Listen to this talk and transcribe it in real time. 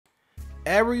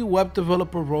every web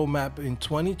developer roadmap in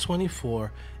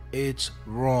 2024, it's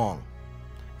wrong.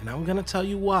 And I'm gonna tell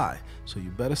you why. So you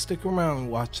better stick around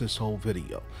and watch this whole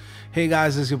video. Hey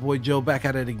guys, it's your boy Joe back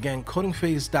at it again.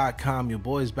 CodingPhase.com. Your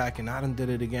boy's back and I done did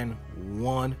it again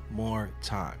one more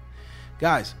time.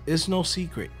 Guys, it's no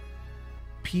secret.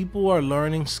 People are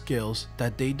learning skills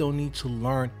that they don't need to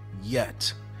learn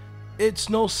yet. It's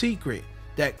no secret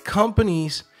that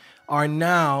companies are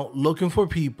now looking for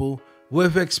people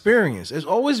with experience. It's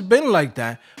always been like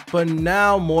that, but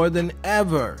now more than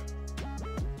ever.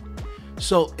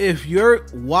 So if you're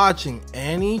watching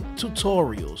any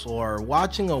tutorials or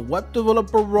watching a web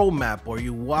developer roadmap, or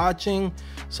you're watching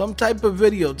some type of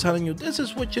video telling you this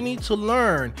is what you need to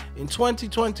learn in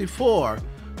 2024,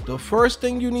 the first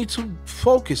thing you need to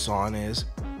focus on is,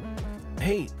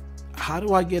 hey, how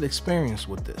do I get experience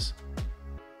with this?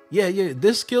 Yeah,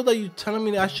 this skill that you're telling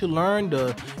me that I should learn,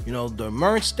 the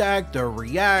merge stack, the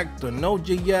React, the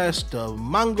Node.js, the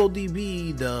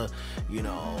MongoDB, the,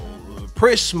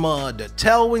 Prisma, the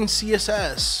Tailwind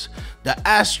CSS, the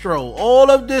Astro, all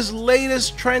of this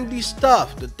latest trendy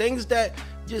stuff, the things that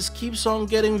just keeps on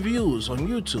getting views on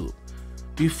YouTube.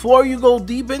 Before you go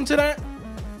deep into that,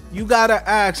 you gotta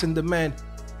ask and demand,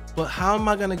 but how am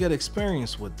I gonna get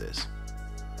experience with this?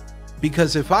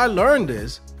 Because if I learn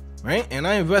this, right, and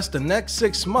I invest the next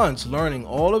 6 months learning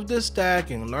all of this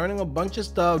stack and learning a bunch of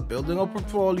stuff, building a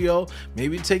portfolio,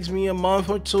 maybe it takes me a month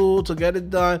or two to get it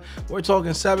done. We're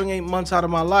talking 7-8 months out of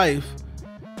my life.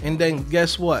 And then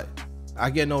guess what?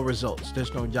 I get no results.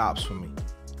 There's no jobs for me.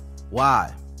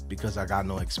 Why? Because I got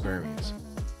no experience.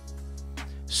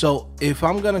 So if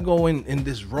I'm gonna go in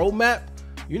this roadmap,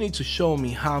 you need to show me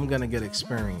how I'm gonna get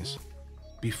experience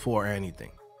before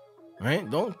anything, right?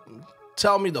 Don't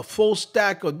tell me the full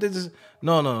stack or this is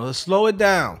no, let's slow it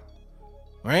down,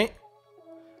 right?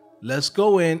 Let's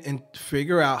go in and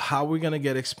figure out how we're gonna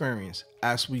get experience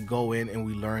as we go in and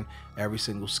we learn every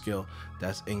single skill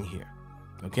that's in here,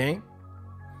 okay?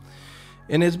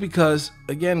 And it's because,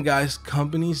 again, guys,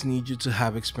 companies need you to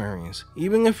have experience.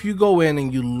 Even if you go in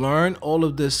and you learn all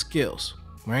of these skills,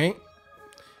 right?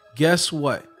 Guess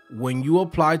what? When you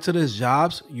apply to these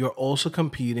jobs, you're also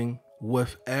competing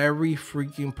with every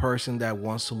freaking person that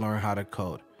wants to learn how to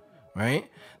code, right?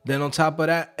 Then on top of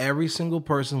that, every single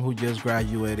person who just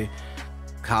graduated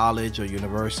college or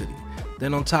university.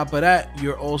 Then on top of that,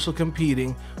 you're also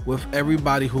competing with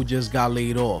everybody who just got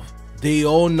laid off. They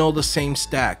all know the same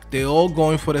stack. They're all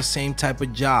going for the same type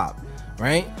of job,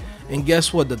 right? And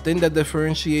guess what? The thing that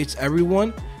differentiates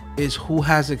everyone is who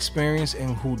has experience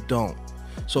and who don't.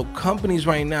 So companies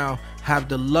right now have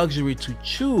the luxury to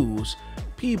choose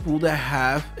people that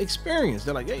have experience.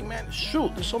 They're like, hey man,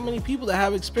 shoot, there's so many people that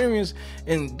have experience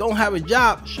and don't have a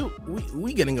job. Shoot,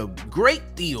 we getting a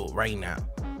great deal right now.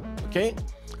 Okay,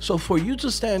 so for you to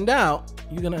stand out,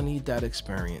 you're gonna need that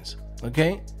experience.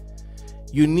 Okay,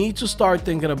 you need to start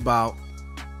thinking about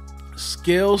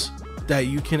skills that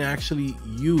you can actually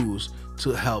use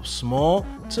to help small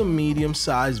to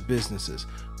medium-sized businesses.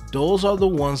 Those are the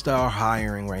ones that are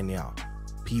hiring right now.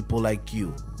 People like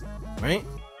you, right?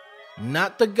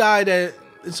 Not the guy that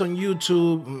is on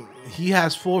YouTube. He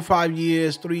has 4 or 5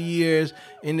 years, 3 years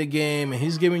in the game, and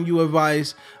he's giving you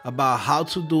advice about how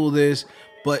to do this.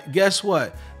 But guess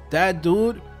what? That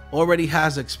dude already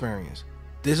has experience.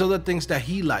 These are the things that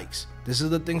he likes. This is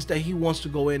the things that he wants to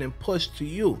go in and push to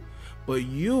you. But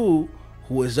you,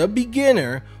 who is a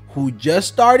beginner, who just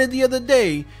started the other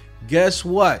day, guess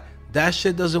what? That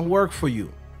shit doesn't work for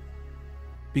you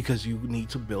because you need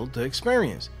to build the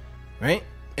experience, right?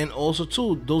 And also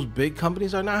too, those big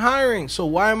companies are not hiring. So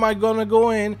why am I gonna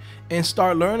go in and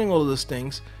start learning all of these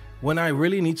things when I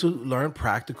really need to learn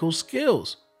practical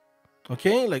skills?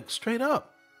 Okay, like straight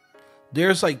up.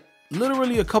 There's like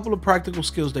literally a couple of practical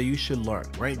skills that you should learn,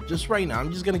 right? Just right now,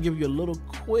 I'm just gonna give you a little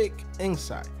quick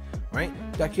insight, right?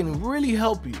 That can really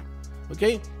help you,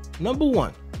 okay? Number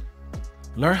one,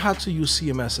 learn how to use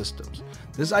CMS systems.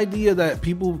 This idea that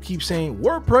people keep saying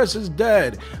WordPress is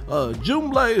dead,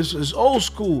 Joomla is old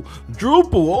school,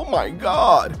 Drupal, oh my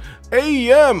God,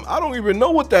 AEM, I don't even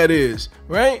know what that is,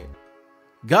 right?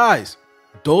 Guys,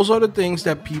 those are the things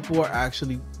that people are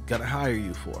actually gonna hire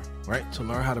you for, right? To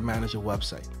learn how to manage a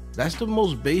website. That's the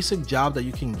most basic job that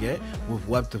you can get with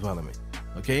web development,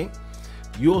 okay?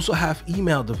 You also have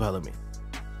email development.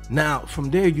 Now, from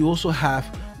there, you also have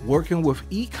working with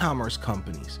e-commerce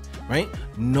companies, right?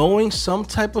 Knowing some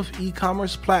type of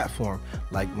e-commerce platform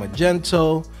like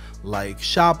Magento, like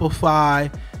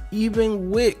Shopify, even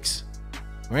Wix,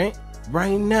 right?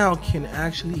 Right now can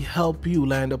actually help you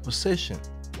land a position.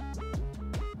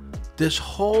 This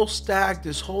whole stack,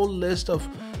 this whole list of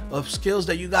of skills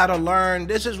that you gotta learn.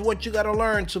 This is what you gotta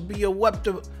learn to be a web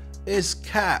developer. It's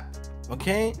cap,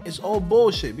 okay? It's all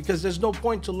bullshit, because there's no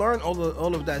point to learn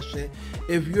all of that shit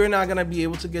if you're not gonna be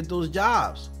able to get those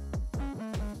jobs.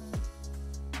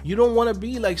 You don't want to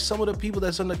be like some of the people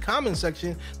that's in the comment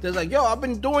section that's like, yo, I've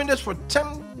been doing this for 10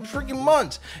 freaking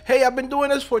months. Hey, I've been doing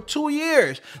this for 2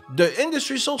 years. The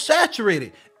industry's so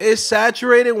saturated. It's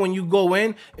saturated when you go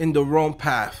in the wrong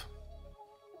path.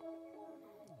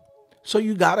 So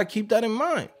you got to keep that in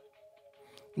mind.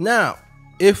 Now,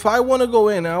 if I want to go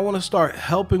in and I want to start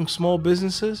helping small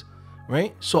businesses,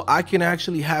 right? So I can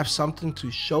actually have something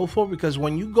to show for, because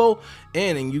when you go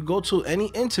in and you go to any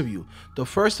interview, the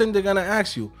first thing they're going to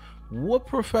ask you, what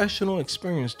professional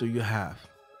experience do you have?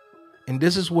 And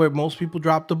this is where most people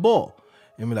drop the ball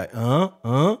and be like,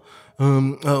 I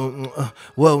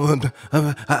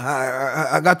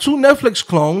got 2 Netflix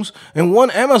clones and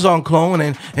 1 Amazon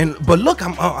clone, but look,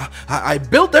 I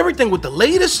built everything with the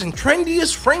latest and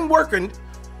trendiest framework, and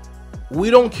we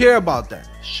don't care about that.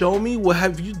 Show me what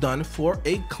have you done for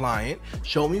a client.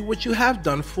 Show me what you have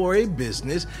done for a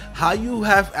business, how you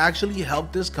have actually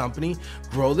helped this company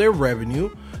grow their revenue.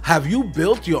 Have you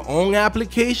built your own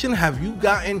application? Have you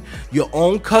gotten your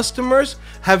own customers?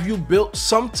 Have you built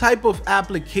some type of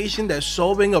application that's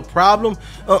solving a problem?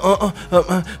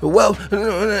 Well,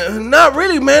 not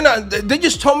really, man. They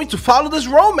just told me to follow this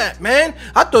roadmap, man.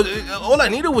 I thought all I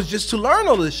needed was just to learn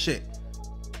all this shit.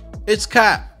 It's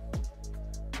cap.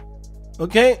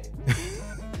 Okay?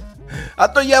 I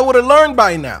thought y'all would have learned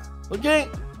by now. Okay?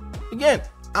 Again,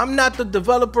 I'm not the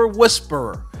developer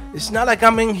whisperer. It's not like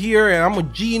I'm in here and I'm a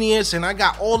genius and I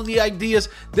got all of the ideas.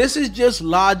 This is just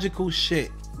logical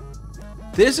shit.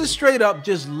 This is straight up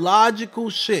just logical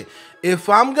shit. If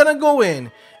I'm gonna go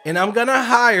in and I'm gonna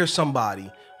hire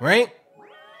somebody, right?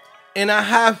 And I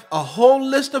have a whole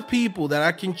list of people that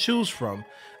I can choose from,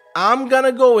 I'm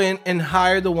gonna go in and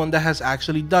hire the one that has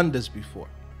actually done this before.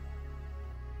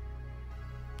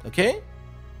 Okay?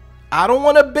 I don't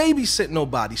want to babysit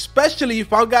nobody, especially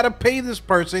if I got to pay this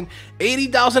person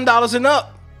 $80,000 and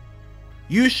up.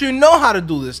 You should know how to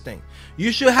do this thing.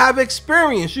 You should have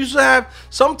experience. You should have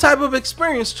some type of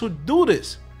experience to do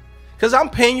this, because I'm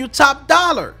paying you top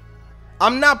dollar.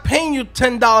 I'm not paying you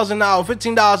 $10 an hour,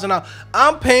 $15 an hour.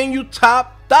 I'm paying you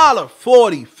top dollar,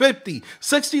 $40, $50,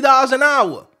 $60 an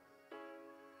hour.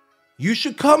 You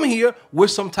should come here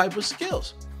with some type of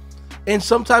skills and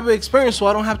some type of experience, so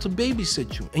I don't have to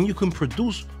babysit you and you can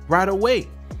produce right away.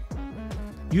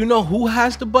 You know who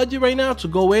has the budget right now to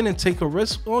go in and take a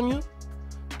risk on you?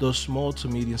 The small to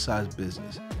medium-sized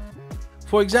business.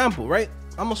 For example, right?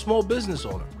 I'm a small business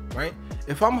owner, right?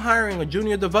 If I'm hiring a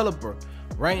junior developer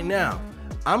right now,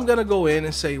 I'm gonna go in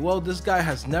and say, well, this guy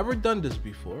has never done this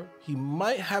before. He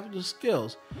might have the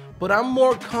skills, but I'm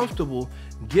more comfortable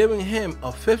giving him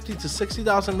a $50,000 to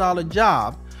 $60,000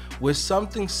 job with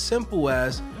something simple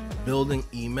as building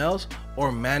emails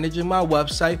or managing my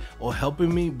website or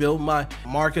helping me build my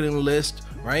marketing list,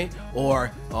 right?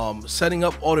 Or setting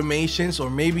up automations, or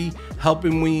maybe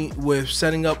helping me with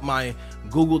setting up my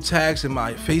Google tags and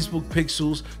my Facebook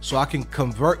pixels so I can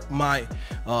convert my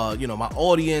my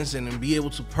audience and be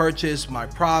able to purchase my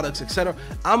products, etc.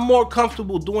 I'm more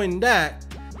comfortable doing that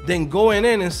than going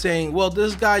in and saying, well,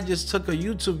 this guy just took a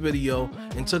YouTube video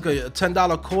and took a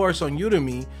 $10 course on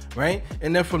Udemy, right?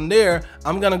 And then from there,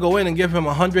 I'm gonna go in and give him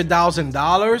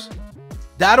 $100,000.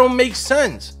 That don't make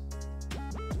sense.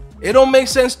 It don't make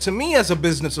sense to me as a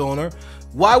business owner.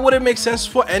 Why would it make sense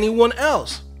for anyone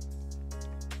else?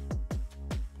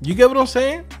 You get what I'm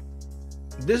saying?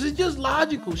 This is just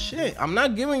logical shit. I'm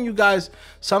not giving you guys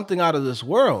something out of this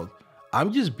world.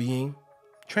 I'm just being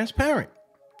transparent.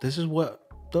 This is what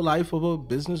the life of a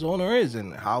business owner is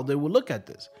and how they will look at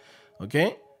this.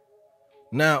 Okay?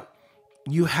 Now,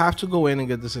 you have to go in and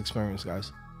get this experience,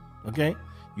 guys. Okay?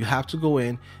 You have to go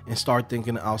in and start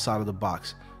thinking outside of the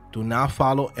box. Do not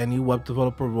follow any web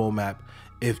developer roadmap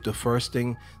if the first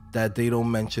thing that they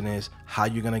don't mention is how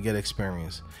you're going to get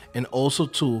experience. And also,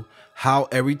 too, how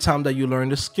every time that you learn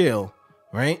the skill,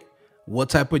 right, what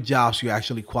type of jobs you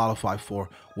actually qualify for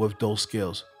with those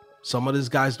skills. Some of these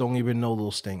guys don't even know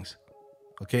those things.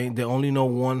 Okay, they only know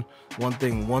one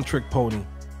thing, one trick pony,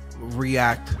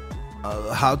 React,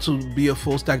 how to be a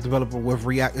full stack developer with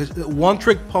React. It's one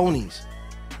trick ponies.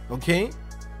 Okay,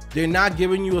 they're not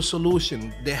giving you a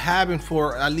solution. They haven't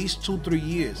for at least 2-3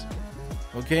 years.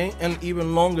 Okay, and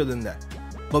even longer than that.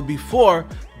 But before,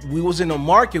 we was in a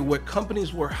market where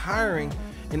companies were hiring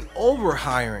and over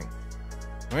hiring,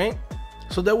 right?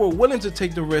 So they were willing to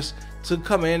take the risk to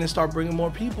come in and start bringing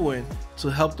more people in to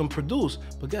help them produce.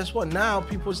 But guess what? Now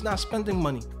people is not spending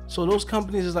money. So those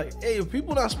companies is like, hey, if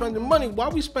people not spending money, why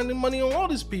are we spending money on all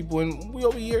these people and we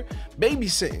over here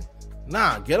babysitting?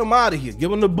 Nah, get them out of here.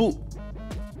 Give them the boot.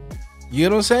 You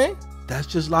know what I'm saying? That's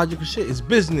just logical shit. It's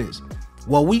business.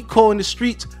 What we call in the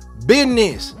streets,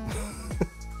 business.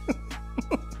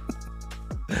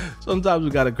 Sometimes we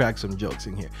gotta crack some jokes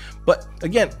in here. But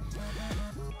again,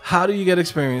 how do you get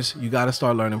experience? You gotta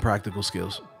start learning practical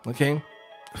skills, okay?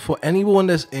 For anyone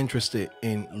that's interested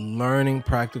in learning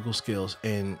practical skills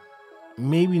and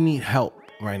maybe need help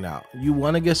right now, you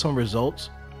wanna get some results.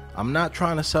 I'm not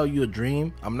trying to sell you a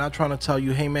dream. I'm not trying to tell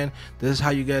you, hey man, this is how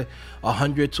you get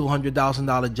 $100,000,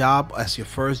 $200,000 job as your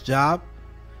first job.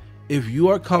 If you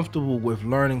are comfortable with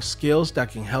learning skills that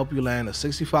can help you land a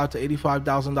 $65,000 to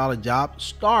 $85,000 job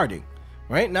starting,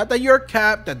 right? Not that you're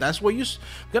capped, that's where you're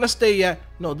gonna stay at.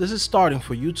 No, this is starting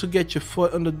for you to get your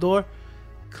foot in the door.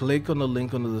 Click on the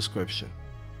link in the description.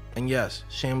 And yes,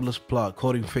 shameless plug,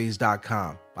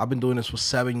 CodingPhase.com. I've been doing this for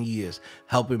 7 years,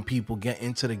 helping people get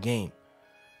into the game.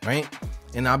 Right?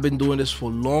 And I've been doing this for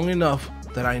long enough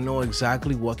that I know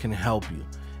exactly what can help you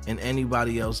and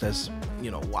anybody else that's,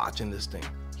 watching this thing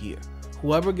here.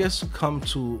 Whoever gets to come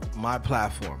to my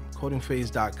platform,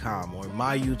 CodingPhase.com, or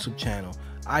my YouTube channel,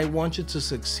 I want you to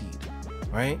succeed,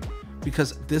 right?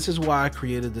 Because this is why I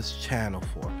created this channel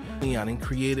for. I didn't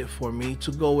create it for me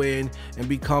to go in and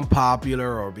become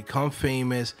popular or become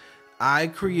famous. I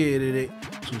created it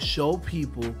to show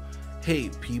people, hey,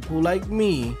 people like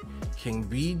me can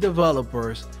be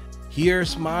developers.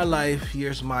 Here's my life,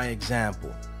 here's my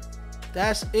example.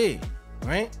 That's it,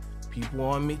 right? People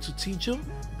want me to teach them,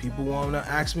 people want to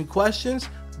ask me questions.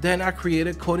 Then I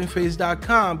created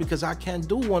CodingPhase.com because I can't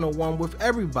do one-on-one with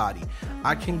everybody.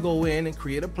 I can go in and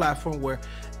create a platform where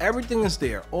everything is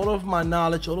there. All of my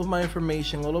knowledge, all of my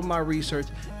information, all of my research,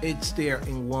 it's there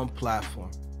in one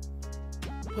platform.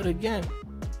 But again,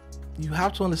 you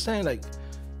have to understand, like,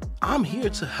 I'm here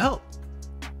to help.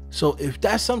 So if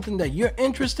that's something that you're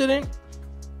interested in,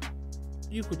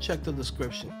 you could check the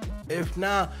description. If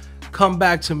not, come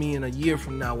back to me in a year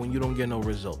from now when you don't get no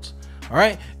results. All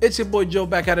right, it's your boy Joe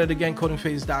back at it again,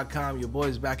 CodingPhase.com. Your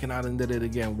boy's backing out and did it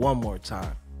again one more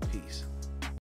time. Peace.